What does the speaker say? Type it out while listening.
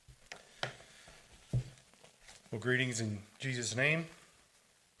Well, greetings in Jesus' name.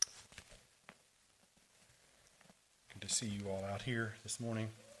 Good to see you all out here this morning.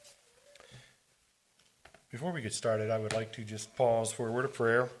 Before we get started, I would like to just pause for a word of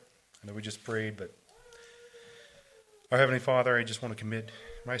prayer. I know we just prayed, but our Heavenly Father, I just want to commit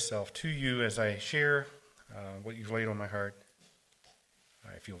myself to you as I share what you've laid on my heart.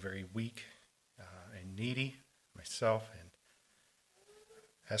 I feel very weak and needy myself, and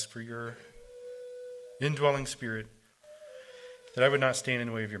ask for your indwelling spirit, that I would not stand in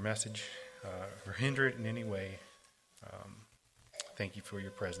the way of your message or hinder it in any way. Thank you for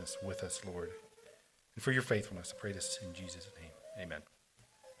your presence with us, Lord, and for your faithfulness. I pray this in Jesus' name. Amen.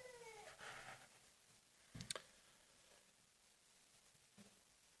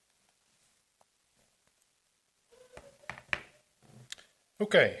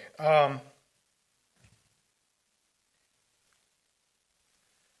 Okay.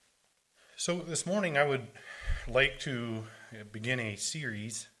 So this morning I would like to begin a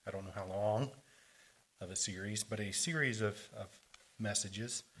series. I don't know how long of a series, but a series of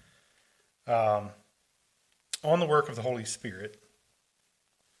messages on the work of the Holy Spirit.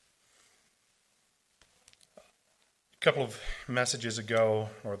 A couple of messages ago,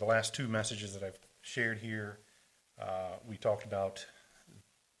 or the last two messages that I've shared here, we talked about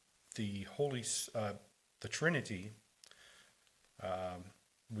the Trinity.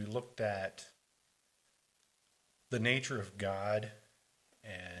 We looked at the nature of God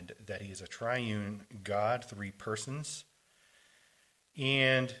and that he is a triune God, three persons.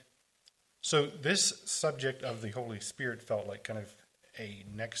 And so this subject of the Holy Spirit felt like kind of a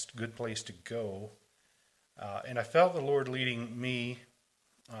next good place to go. And I felt the Lord leading me.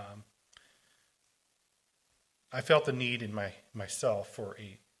 I felt the need in myself for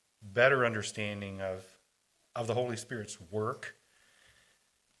a better understanding of the Holy Spirit's work.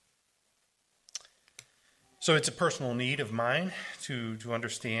 So it's a personal need of mine to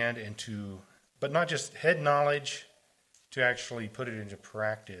understand and but not just head knowledge, to actually put it into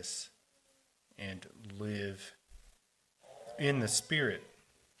practice and live in the Spirit.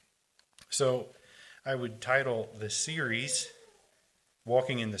 So I would title this series,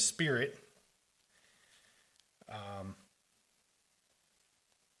 Walking in the Spirit.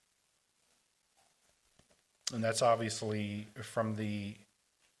 And that's obviously from the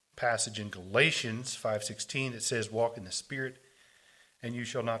passage in Galatians 5:16 that says, walk in the Spirit, and you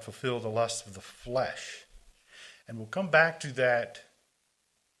shall not fulfill the lusts of the flesh. And we'll come back to that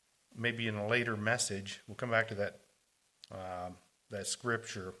maybe in a later message. We'll come back to that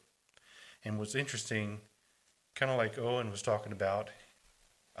scripture. And what's interesting, kind of like Owen was talking about,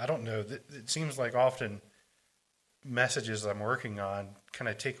 I don't know, it seems like often messages I'm working on kind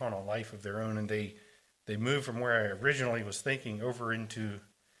of take on a life of their own, and they move from where I originally was thinking over into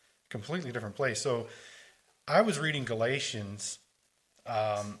completely different place. So I was reading Galatians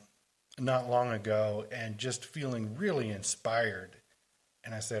not long ago and just feeling really inspired.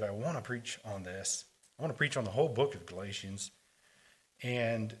 And I said, I want to preach on this. I want to preach on the whole book of Galatians.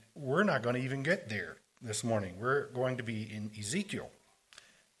 And we're not going to even get there this morning. We're going to be in Ezekiel.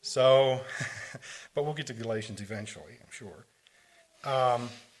 So, but we'll get to Galatians eventually, I'm sure.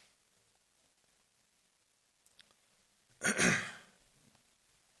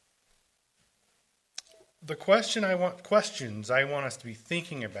 The questions I want us to be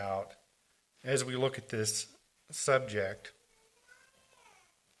thinking about as we look at this subject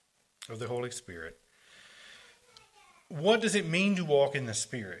of the Holy Spirit. What does it mean to walk in the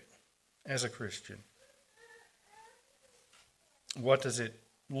Spirit as a Christian? What does it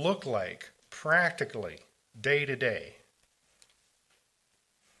look like practically, day to day?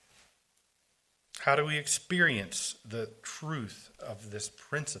 How do we experience the truth of this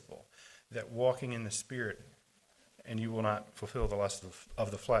principle, that walking in the Spirit and you will not fulfill the lust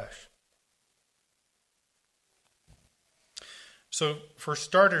of the flesh? So for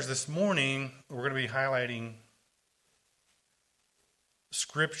starters this morning, we're going to be highlighting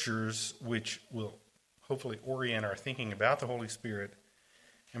scriptures which will hopefully orient our thinking about the Holy Spirit.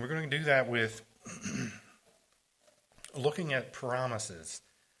 And we're going to do that with looking at promises,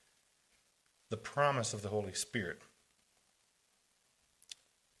 the promise of the Holy Spirit.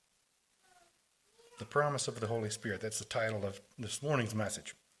 The promise of the Holy Spirit. That's the title of this morning's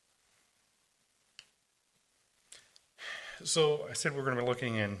message. So I said we're going to be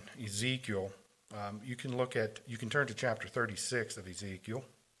looking in Ezekiel. You can turn to chapter 36 of Ezekiel.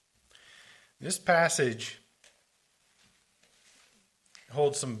 This passage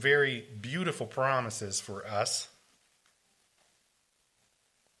holds some very beautiful promises for us.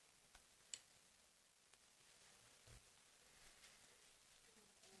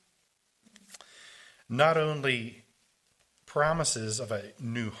 not only promises of a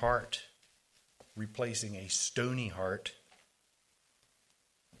new heart, replacing a stony heart,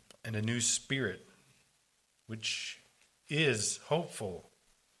 and a new spirit, which is hopeful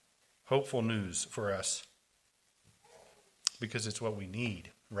news for us, because it's what we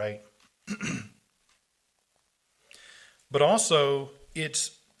need, right? But also,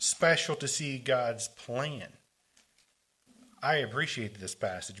 it's special to see God's plan. I appreciate this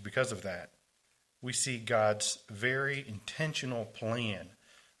passage because of that. We see God's very intentional plan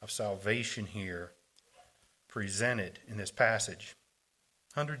of salvation here presented in this passage,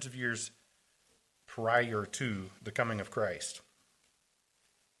 hundreds of years prior to the coming of Christ.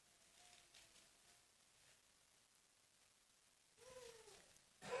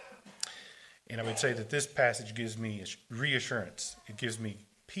 And I would say that this passage gives me reassurance. It gives me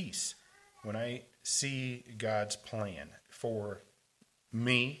peace when I see God's plan for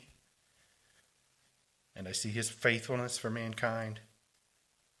me, and I see his faithfulness for mankind.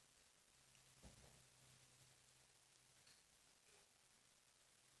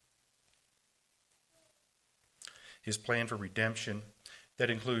 His plan for redemption that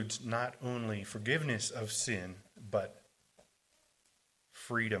includes not only forgiveness of sin, but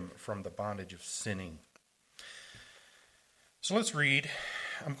freedom from the bondage of sinning. So let's read.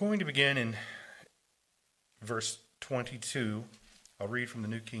 I'm going to begin in verse 22. I'll read from the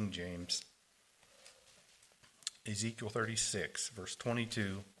New King James. Ezekiel 36, verse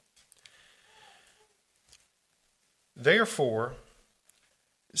 22. Therefore,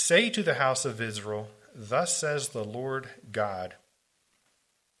 say to the house of Israel, thus says the Lord God,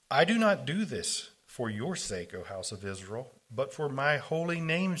 I do not do this for your sake, O house of Israel, but for my holy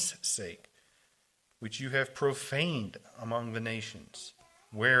name's sake, which you have profaned among the nations,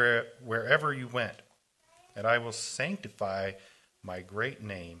 wherever you went. And I will sanctify my great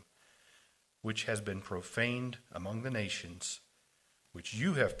name, which has been profaned among the nations, which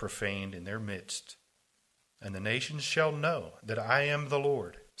you have profaned in their midst. And the nations shall know that I am the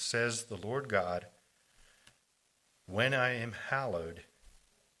Lord, says the Lord God, when I am hallowed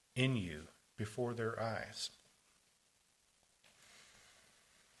in you before their eyes.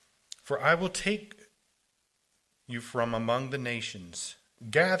 For I will take you from among the nations,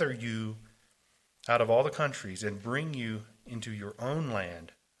 gather you out of all the countries, and bring you into your own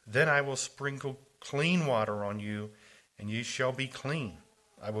land. Then I will sprinkle clean water on you, and you shall be clean.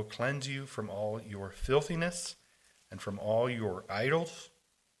 I will cleanse you from all your filthiness and from all your idols.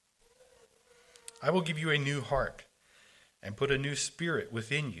 I will give you a new heart and put a new spirit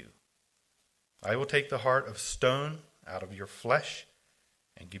within you. I will take the heart of stone out of your flesh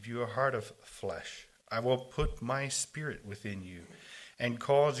and give you a heart of flesh. I will put my spirit within you and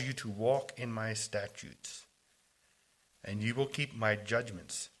cause you to walk in my statutes. And you will keep my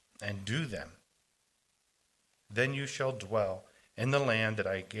judgments and do them. Then you shall dwell in the land that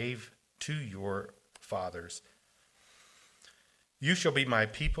I gave to your fathers. You shall be my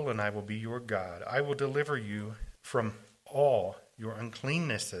people, and I will be your God. I will deliver you from all your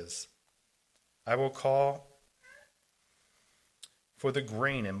uncleannesses. I will call for the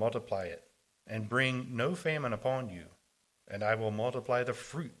grain and multiply it, and bring no famine upon you. And I will multiply the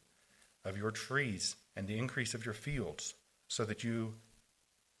fruit of your trees and the increase of your fields, so that you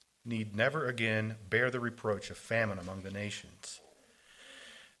need never again bear the reproach of famine among the nations.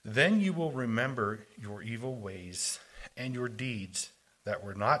 Then you will remember your evil ways and your deeds that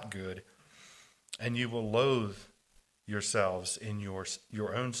were not good, and you will loathe yourselves in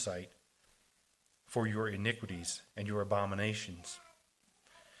your own sight for your iniquities and your abominations.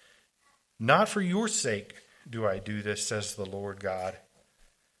 Not for your sake do I do this, says the Lord God.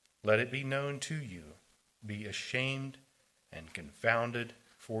 Let it be known to you. Be ashamed and confounded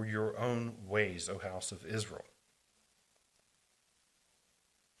for your own ways, O house of Israel.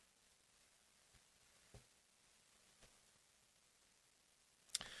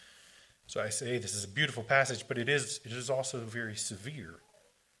 So I say this is a beautiful passage, but it is also very severe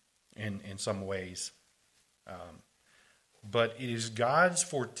in some ways. But it is God's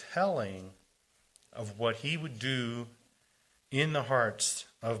foretelling of what he would do in the hearts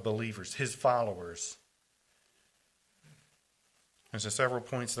of believers, his followers. There's several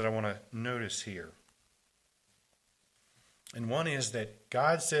points that I want to notice here. And one is that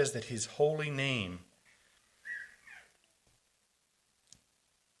God says that his holy name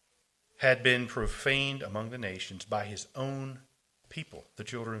had been profaned among the nations by his own people, the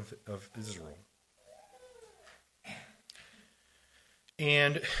children of Israel.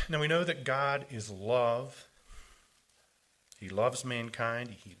 And now we know that God is love. He loves mankind.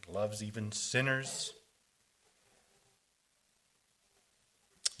 He loves even sinners.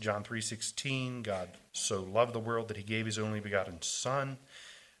 John 3:16, God so loved the world that he gave his only begotten Son.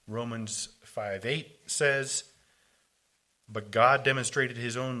 Romans 5:8 says, but God demonstrated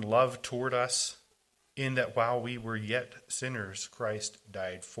his own love toward us in that while we were yet sinners, Christ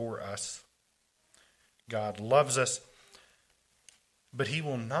died for us. God loves us, but he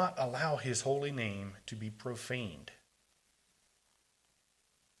will not allow his holy name to be profaned,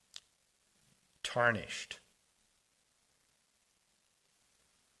 tarnished.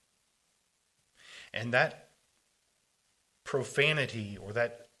 And that profanity or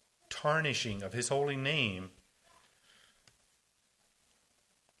that tarnishing of his holy name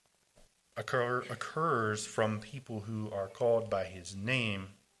occurs from people who are called by his name.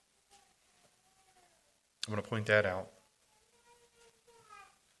 I want to point that out.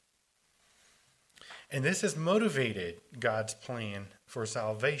 And this has motivated God's plan for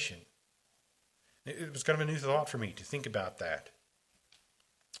salvation. It was kind of a new thought for me to think about that.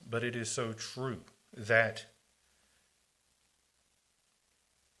 But it is so true that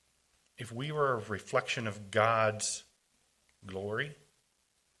if we were a reflection of God's glory,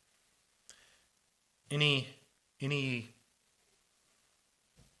 any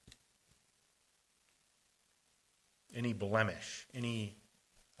blemish, any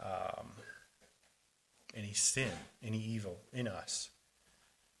sin, any evil in us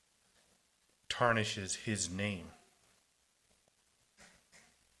tarnishes his name.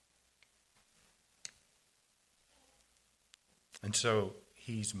 And so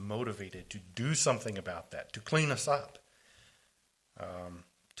he's motivated to do something about that, to clean us up,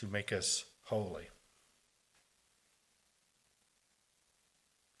 to make us holy.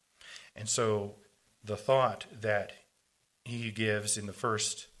 And so the thought that he gives in the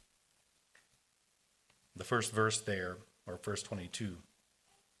first verse there, or verse 22,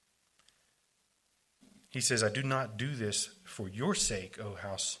 he says, I do not do this for your sake, O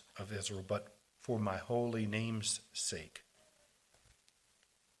house of Israel, but for my holy name's sake.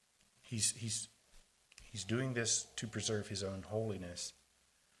 He's doing this to preserve his own holiness.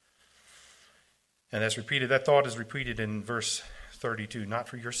 And that's repeated. That thought is repeated in verse 32. Not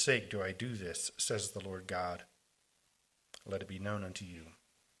for your sake do I do this, says the Lord God. Let it be known unto you.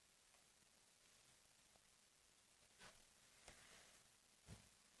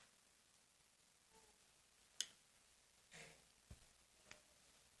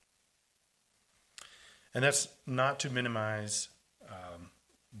 And that's not to minimize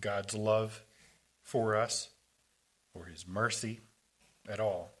God's love for us or his mercy at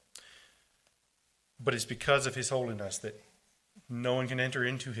all. But it's because of his holiness that no one can enter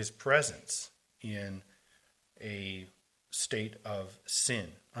into his presence in a state of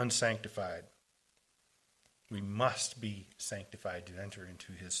sin, unsanctified. We must be sanctified to enter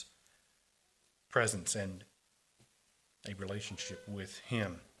into his presence and a relationship with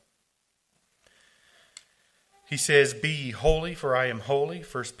him. He says, be ye holy, for I am holy.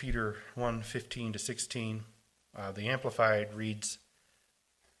 1 Peter 1:15-16. The Amplified reads,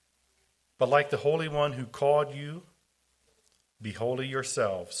 but like the Holy One who called you, be holy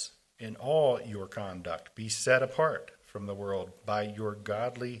yourselves in all your conduct. Be set apart from the world by your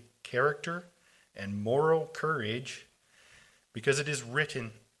godly character and moral courage, because it is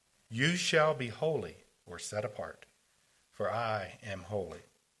written, you shall be holy or set apart, for I am holy.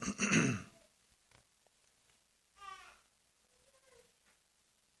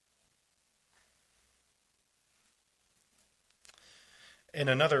 And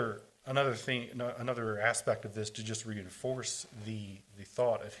another aspect of this, to just reinforce the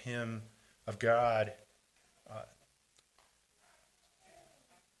thought of him, of God,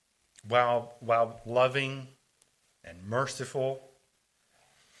 while loving and merciful,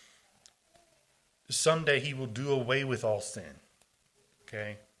 someday he will do away with all sin.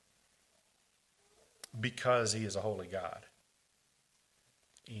 Okay? Because he is a holy God.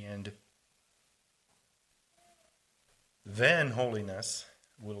 And then holiness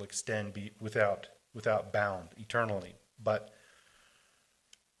will extend without bound eternally. But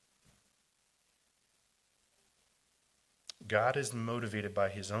God is motivated by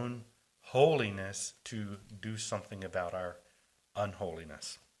his own holiness to do something about our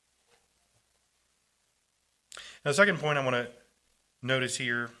unholiness. Now, the second point I want to notice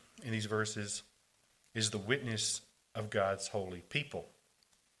here in these verses is the witness of God's holy people.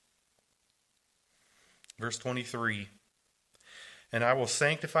 Verse 23, and I will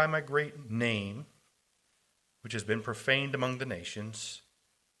sanctify my great name, which has been profaned among the nations,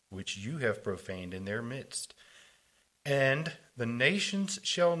 which you have profaned in their midst. And the nations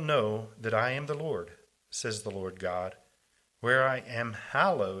shall know that I am the Lord, says the Lord God, where I am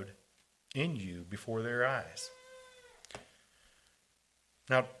hallowed in you before their eyes.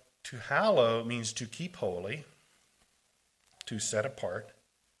 Now, to hallow means to keep holy, to set apart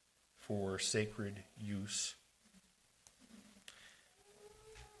for sacred use.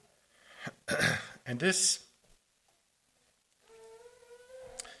 And this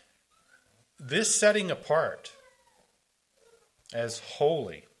setting apart as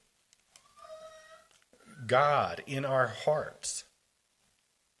holy, God in our hearts,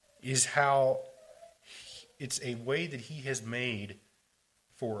 is how it's a way that he has made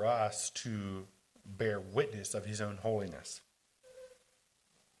for us to bear witness of his own holiness.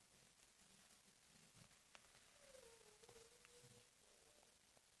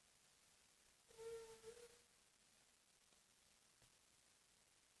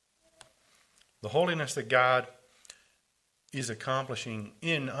 The holiness that God is accomplishing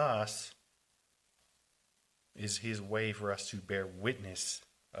in us is his way for us to bear witness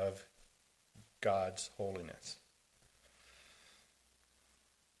of God's holiness.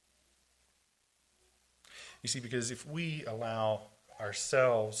 You see, because if we allow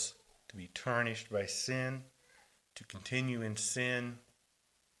ourselves to be tarnished by sin, to continue in sin,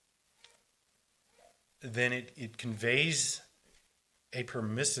 then it conveys a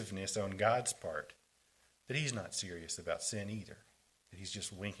permissiveness on God's part that he's not serious about sin either, that he's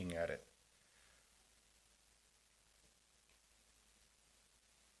just winking at it.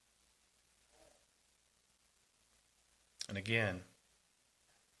 And again,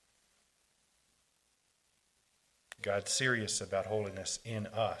 God's serious about holiness in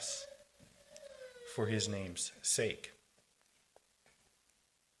us for his name's sake.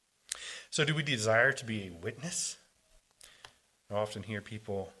 So do we desire to be a witness? I often hear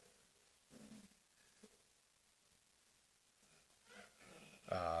people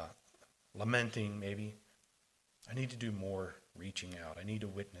lamenting, maybe, I need to do more reaching out. I need to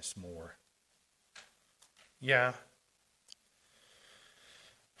witness more. Yeah,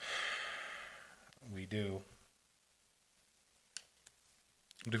 we do.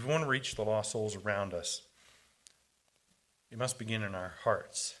 But if we want to reach the lost souls around us, it must begin in our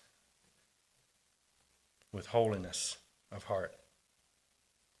hearts with holiness of heart.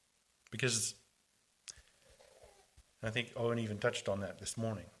 Because I think Owen even touched on that this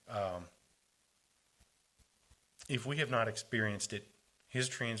morning. If we have not experienced it, his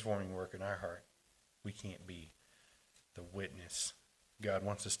transforming work in our heart, we can't be the witness God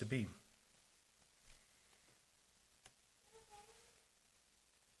wants us to be.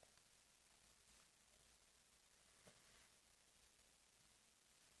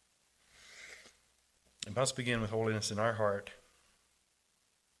 It must begin with holiness in our heart.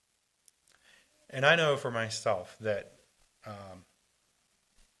 And I know for myself that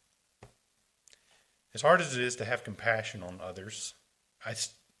as hard as it is to have compassion on others, I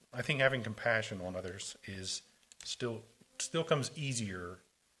think having compassion on others is still comes easier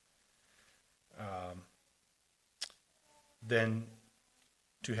than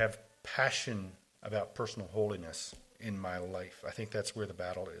to have passion about personal holiness in my life. I think that's where the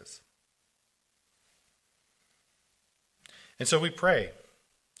battle is. And so we pray,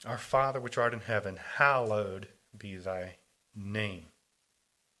 Our Father which art in heaven, hallowed be thy name,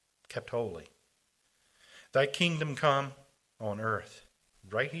 kept holy. Thy kingdom come on earth,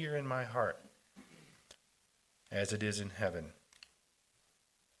 right here in my heart, as it is in heaven.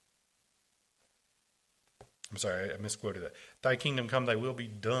 I'm sorry, I misquoted that. Thy kingdom come, thy will be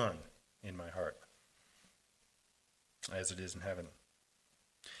done in my heart, as it is in heaven.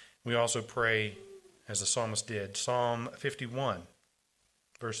 We also pray, as the psalmist did, Psalm 51,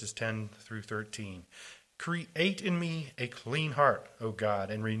 verses 10 through 13. Create in me a clean heart, O God,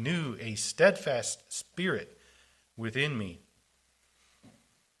 and renew a steadfast spirit within me.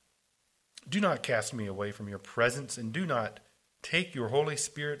 Do not cast me away from your presence, and do not take your Holy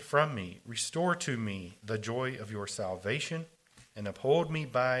Spirit from me. Restore to me the joy of your salvation, and uphold me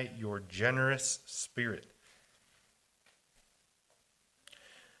by your generous spirit.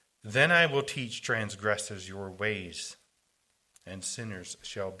 Then I will teach transgressors your ways, and sinners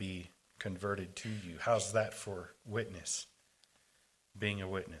shall be converted to you. How's that for witness? Being a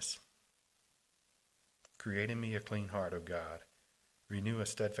witness. Create in me a clean heart, O God. Renew a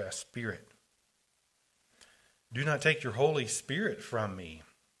steadfast spirit. Do not take your Holy Spirit from me.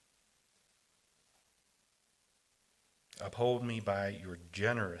 Uphold me by your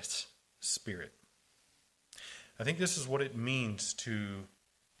generous spirit. I think this is what it means to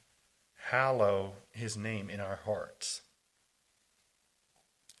hallow his name in our hearts.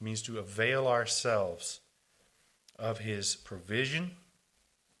 It means to avail ourselves of his provision,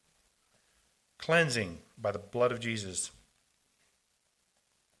 cleansing by the blood of Jesus,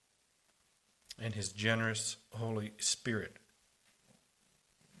 and his generous Holy Spirit,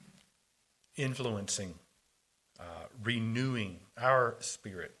 influencing, renewing our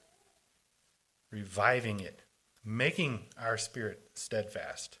spirit, reviving it, making our spirit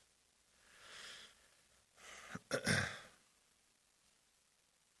steadfast.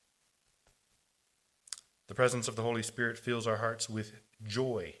 The presence of the Holy Spirit fills our hearts with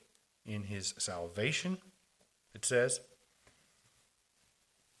joy in his salvation, it says.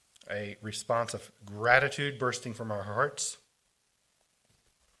 A response of gratitude bursting from our hearts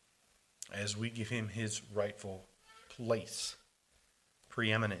as we give him his rightful place,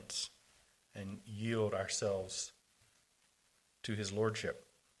 preeminence, and yield ourselves to his lordship.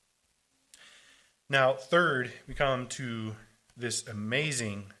 Now, third, we come to this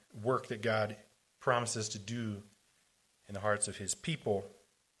amazing work that God promises to do in the hearts of his people.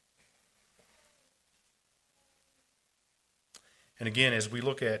 And again, as we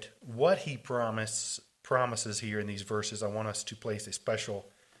look at what he promises here in these verses, I want us to place a special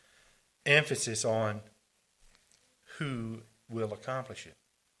emphasis on who will accomplish it.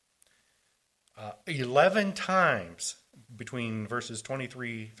 11 times between verses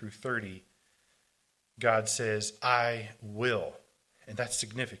 23 through 30, God says, I will. And that's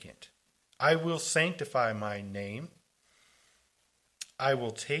significant. I will sanctify my name. I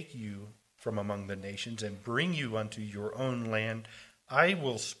will take you from among the nations and bring you unto your own land. I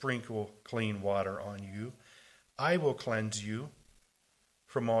will sprinkle clean water on you. I will cleanse you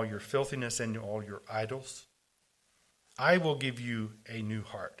from all your filthiness and all your idols. I will give you a new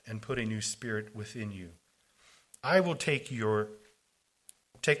heart and put a new spirit within you. I will take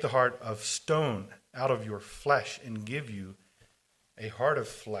the heart of stone out of your flesh and give you a heart of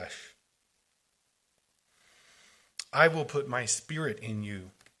flesh. I will put my spirit in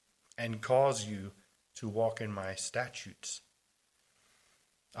you and cause you to walk in my statutes.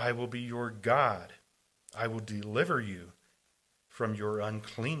 I will be your God. I will deliver you from your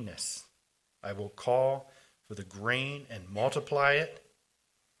uncleanness. I will call for the grain and multiply it.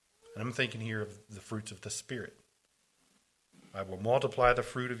 And I'm thinking here of the fruits of the Spirit. I will multiply the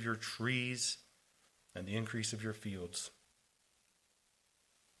fruit of your trees and the increase of your fields.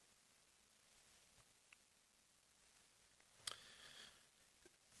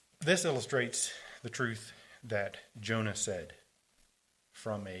 This illustrates the truth that Jonah said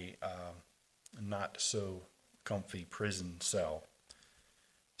from a not so comfy prison cell.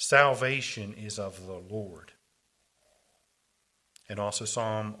 Salvation is of the Lord. And also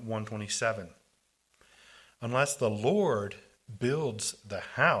Psalm 127. Unless the Lord builds the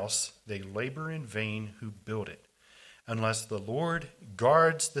house, they labor in vain who build it. Unless the Lord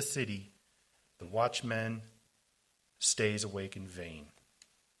guards the city, the watchman stays awake in vain.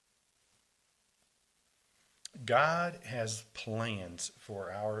 God has plans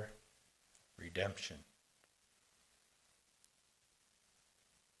for our redemption.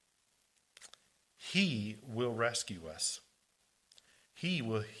 He will rescue us. He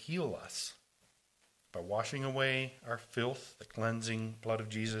will heal us by washing away our filth, the cleansing blood of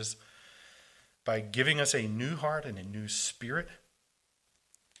Jesus, by giving us a new heart and a new spirit.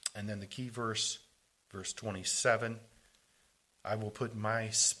 And then the key verse, verse 27, I will put my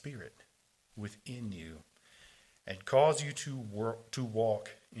spirit within you and cause you to walk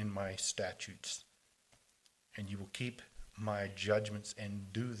in my statutes, and you will keep my judgments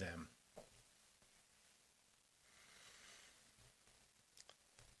and do them.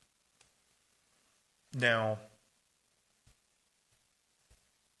 Now,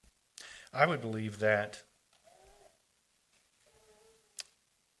 I would believe that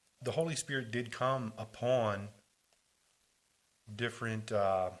the Holy Spirit did come upon different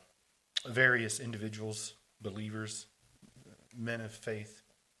various individuals, believers, men of faith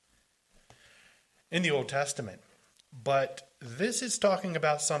in the Old Testament. But this is talking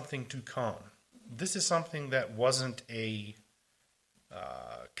about something to come. This is something that wasn't a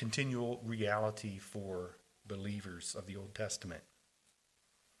continual reality for believers of the Old Testament.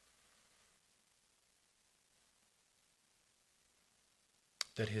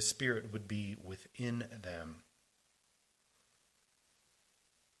 That his spirit would be within them.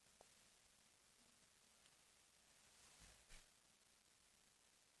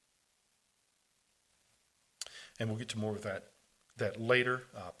 And we'll get to more of that later,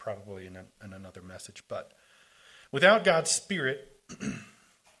 probably in another message. But without God's Spirit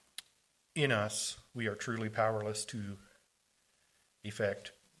in us, we are truly powerless to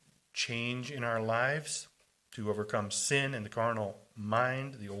effect change in our lives, to overcome sin and the carnal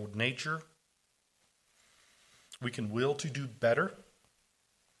mind, the old nature. We can will to do better.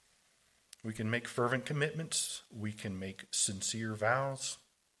 We can make fervent commitments. We can make sincere vows.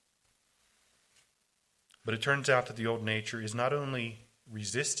 But it turns out that the old nature is not only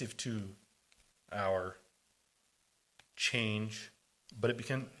resistive to our change, but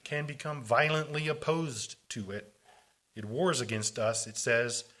it can become violently opposed to it. It wars against us. It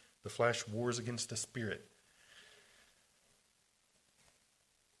says the flesh wars against the spirit.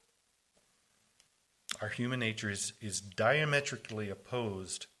 Our human nature is diametrically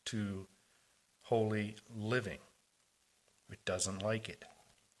opposed to holy living. It doesn't like it.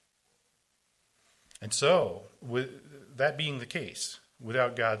 And so, with that being the case,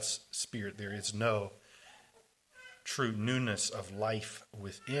 without God's Spirit, there is no true newness of life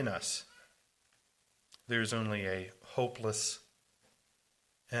within us. There's only a hopeless,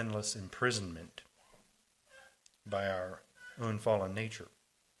 endless imprisonment by our own fallen nature.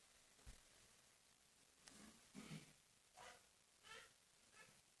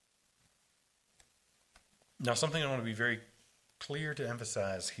 Now, something I want to be very clear to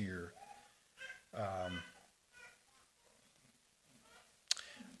emphasize here.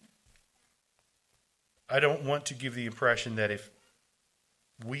 I don't want to give the impression that if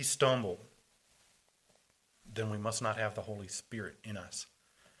we stumble, then we must not have the Holy Spirit in us,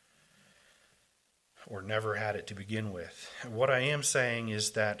 or never had it to begin with. What I am saying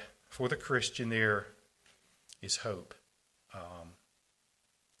is that for the Christian there is hope.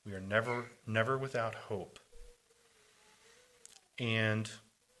 We are never without hope. And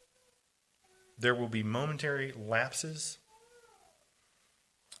there will be momentary lapses.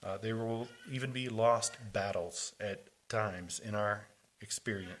 There will even be lost battles at times in our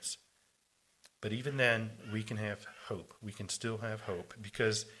experience. But even then, we can have hope. We can still have hope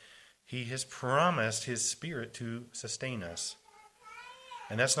because He has promised His Spirit to sustain us.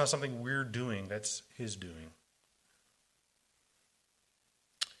 And that's not something we're doing, that's His doing.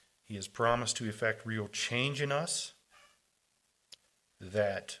 He has promised to effect real change in us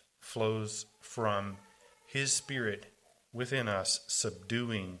that flows from His Spirit within us,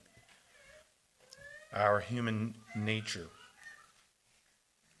 subduing our human nature.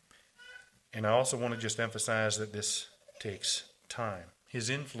 And I also want to just emphasize that this takes time. His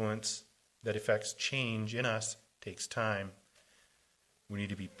influence that affects change in us takes time. We need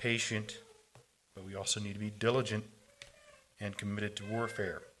to be patient, but we also need to be diligent and committed to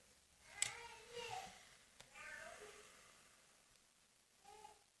warfare.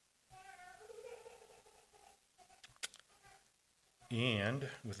 And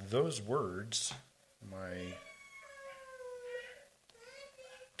with those words, my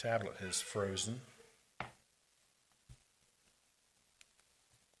tablet has frozen.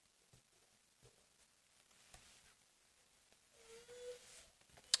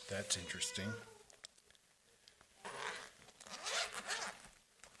 That's interesting.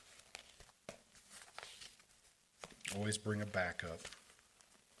 Always bring a backup.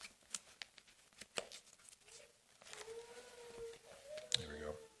 There we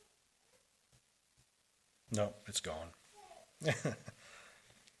go. No, it's gone.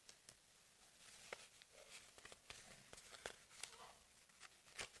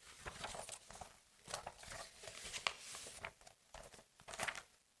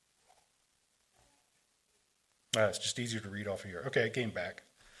 It's just easier to read off here. Okay, it came back.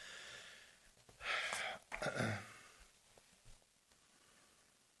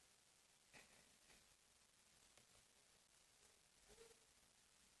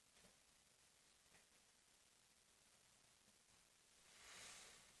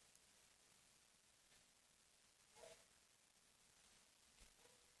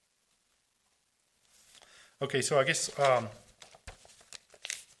 Okay, so I guess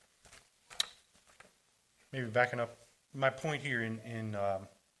maybe backing up, my point here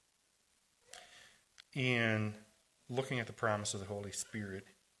in looking at the promise of the Holy Spirit,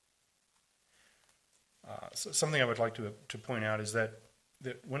 so something I would like to point out is that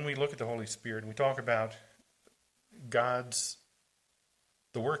when we look at the Holy Spirit and we talk about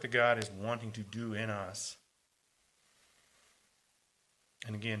the work that God is wanting to do in us,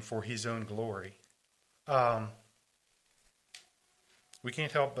 and again for His own glory, we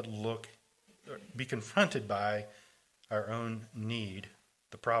can't help but be confronted by our own need,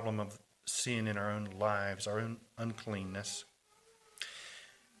 the problem of sin in our own lives, our own uncleanness.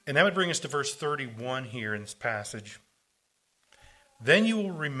 And that would bring us to verse 31 here in this passage. Then you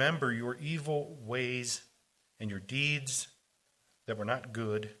will remember your evil ways and your deeds that were not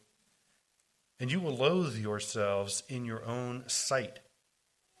good, and you will loathe yourselves in your own sight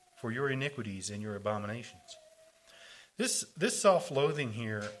for your iniquities and your abominations. This self-loathing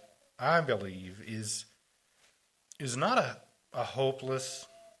here, I believe, is not a hopeless,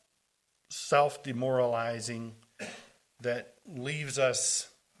 self-demoralizing that leaves us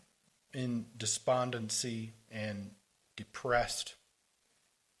in despondency and depressed.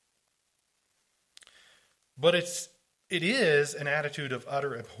 But it is an attitude of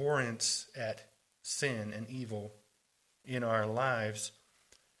utter abhorrence at sin and evil in our lives.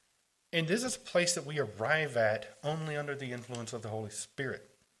 And this is a place that we arrive at only under the influence of the Holy Spirit.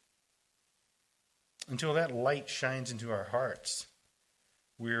 Until that light shines into our hearts,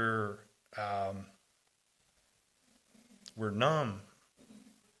 we're numb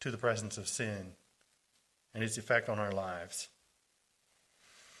to the presence of sin and its effect on our lives.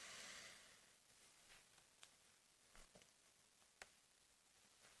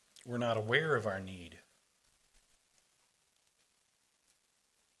 We're not aware of our need.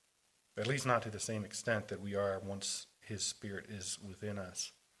 At least not to the same extent that we are once His Spirit is within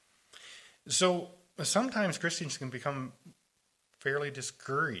us. So sometimes Christians can become fairly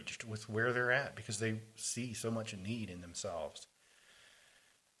discouraged with where they're at because they see so much need in themselves.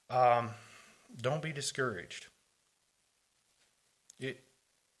 Don't be discouraged. It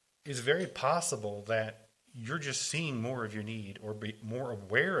is very possible that you're just seeing more of your need or be more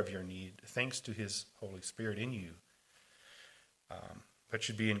aware of your need thanks to His Holy Spirit in you. That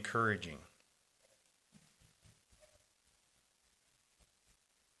should be encouraging.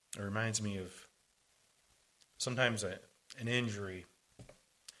 It reminds me of sometimes an injury.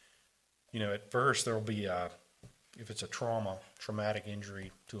 At first there'll be, if it's a traumatic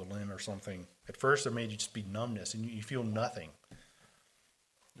injury to a limb or something, at first there may just be numbness and you feel nothing.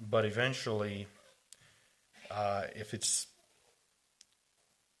 But eventually, if it's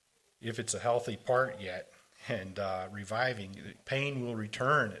a healthy part yet and reviving, pain will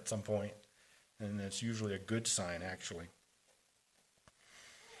return at some point, and that's usually a good sign, actually.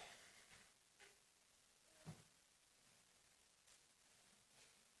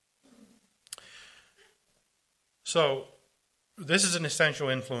 So, this is an essential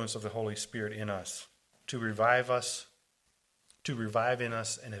influence of the Holy Spirit in us, to revive in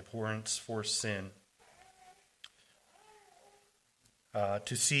us an abhorrence for sin,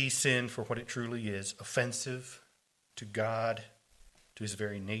 to see sin for what it truly is, offensive to God, to His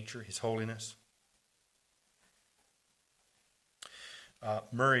very nature, His holiness.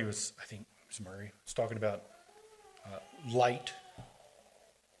 Murray was talking about light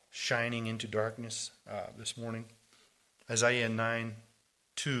shining into darkness this morning. Isaiah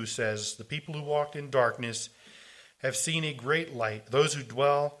 9:2 says, "The people who walked in darkness have seen a great light. Those who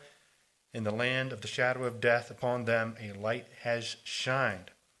dwell in the land of the shadow of death, upon them a light has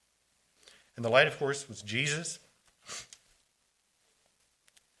shined." And the light, of course, was Jesus.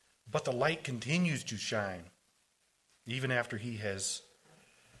 But the light continues to shine even after He has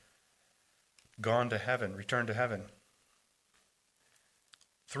gone to heaven, returned to heaven,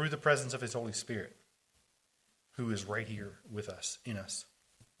 through the presence of His Holy Spirit, who is right here with us, in us.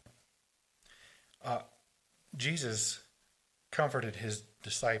 Jesus comforted His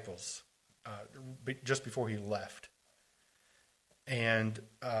disciples just before He left. And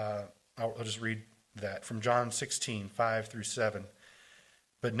I'll just read that from John 16:5-7.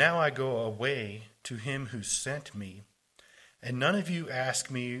 "But now I go away to Him who sent me, and none of you ask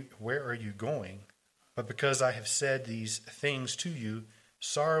me, 'Where are you going?' But because I have said these things to you,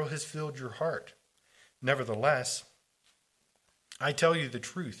 sorrow has filled your heart. Nevertheless, I tell you the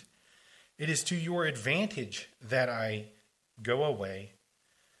truth. It is to your advantage that I go away.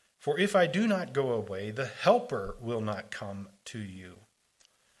 For if I do not go away, the Helper will not come to you.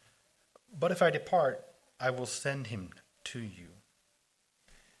 But if I depart, I will send Him to you."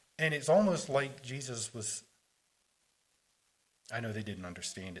 And it's almost like Jesus was, I know they didn't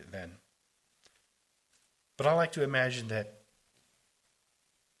understand it then, but I like to imagine that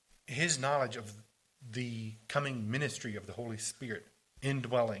His knowledge of the coming ministry of the Holy Spirit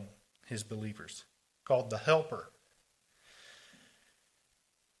indwelling His believers, called the Helper,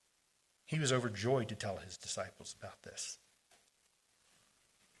 He was overjoyed to tell His disciples about this.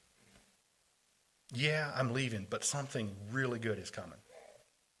 Yeah, I'm leaving, but something really good is coming.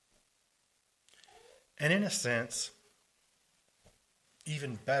 And in a sense,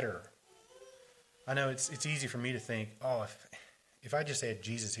 even better. I know it's easy for me to think, if I just had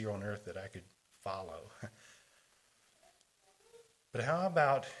Jesus here on earth that I could follow. But how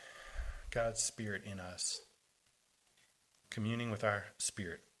about God's Spirit in us, communing with our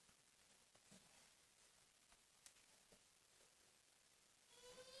spirit?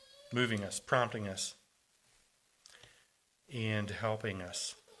 Moving us, prompting us, and helping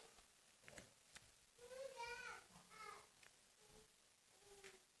us.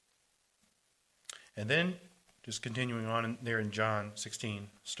 And then, just continuing on there in John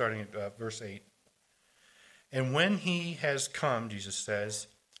 16, starting at verse 8. "And when He has come," Jesus says,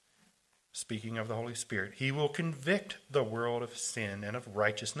 speaking of the Holy Spirit, "He will convict the world of sin and of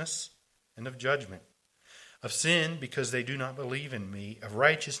righteousness and of judgment. Of sin, because they do not believe in me. Of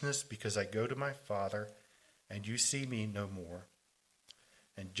righteousness, because I go to my Father, and you see me no more.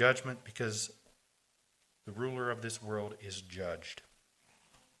 And judgment, because the ruler of this world is judged.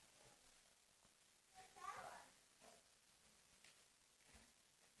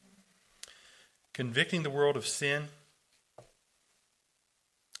 Convicting the world of sin,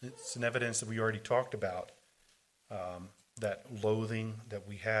 it's an evidence that we already talked about, that loathing that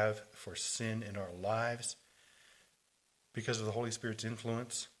we have for sin in our lives because of the Holy Spirit's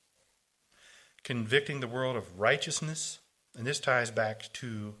influence. Convicting the world of righteousness, and this ties back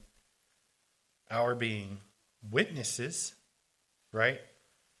to our being witnesses, right?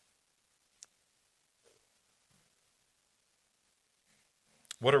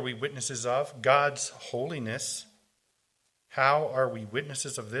 What are we witnesses of? God's holiness. How are we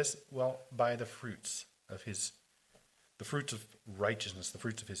witnesses of this? Well, by the fruits of the fruits of righteousness, the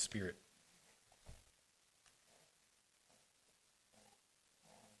fruits of his Spirit.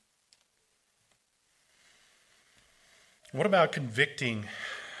 What about convicting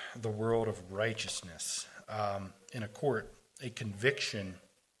the world of righteousness? In a court, a conviction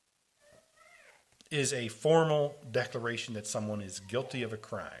is a formal declaration that someone is guilty of a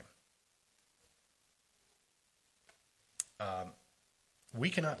crime. We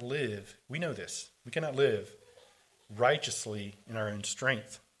cannot live, we know this, we cannot live righteously in our own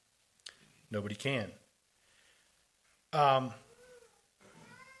strength. Nobody can.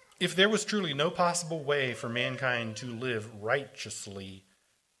 If there was truly no possible way for mankind to live righteously,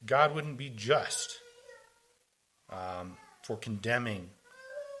 God wouldn't be just for condemning,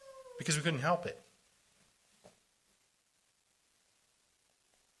 because we couldn't help it.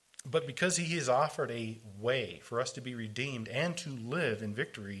 But because he has offered a way for us to be redeemed and to live in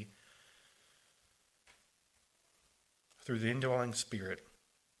victory through the indwelling Spirit,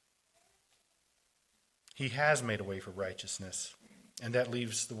 he has made a way for righteousness. And that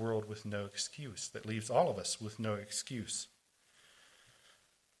leaves the world with no excuse. That leaves all of us with no excuse.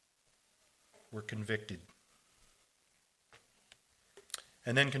 We're convicted.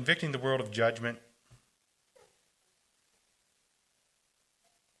 And then convicting the world of judgment.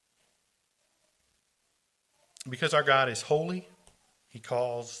 Because our God is holy, he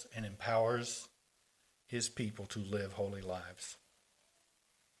calls and empowers his people to live holy lives,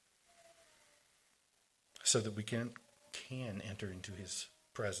 so that we can enter into his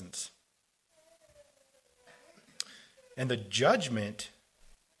presence. And the judgment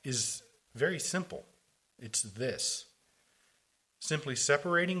is very simple. It's this: simply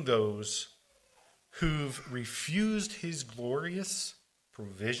separating those who've refused his glorious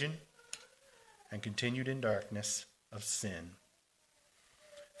provision and continued in darkness of sin,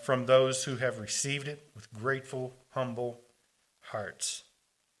 from those who have received it with grateful, humble hearts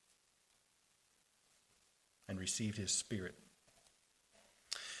and received his Spirit.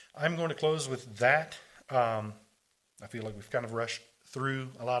 I'm going to close with that. I feel like we've kind of rushed through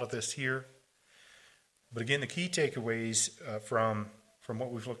a lot of this here. But again, the key takeaways from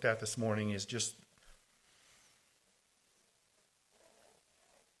what we've looked at this morning is just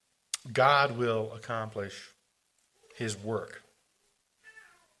God will accomplish his work,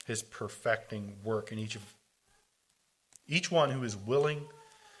 his perfecting work in each one who is willing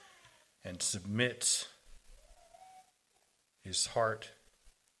and submits his heart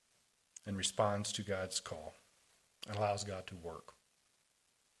and responds to God's call and allows God to work.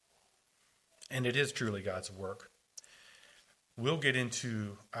 And it is truly God's work. We'll get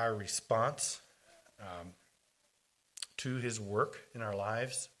into our response to his work in our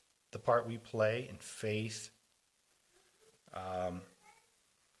lives, the part we play in faith and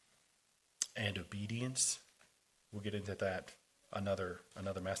obedience. We'll get into that another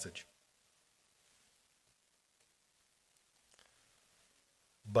message.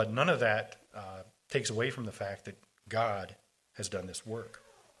 But none of that takes away from the fact that God has done this work.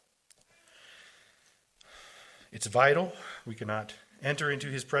 It's vital. We cannot enter into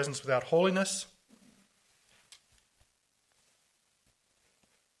his presence without holiness.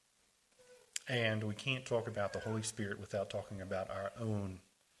 And we can't talk about the Holy Spirit without talking about our own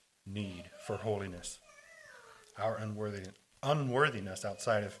need for holiness, our unworthiness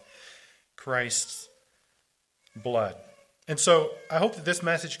outside of Christ's blood. And so I hope that this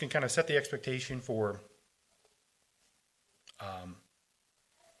message can kind of set the expectation for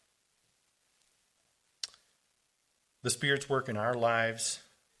the Spirit's work in our lives.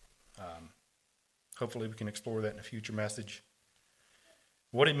 Hopefully we can explore that in a future message.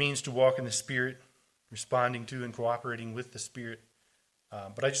 What it means to walk in the Spirit, responding to and cooperating with the Spirit.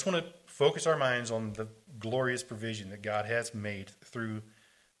 But I just want to focus our minds on the glorious provision that God has made through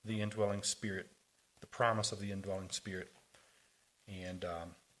the indwelling Spirit the promise of the indwelling Spirit. And I'll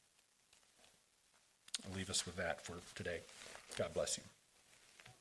leave us with that for today. God bless you.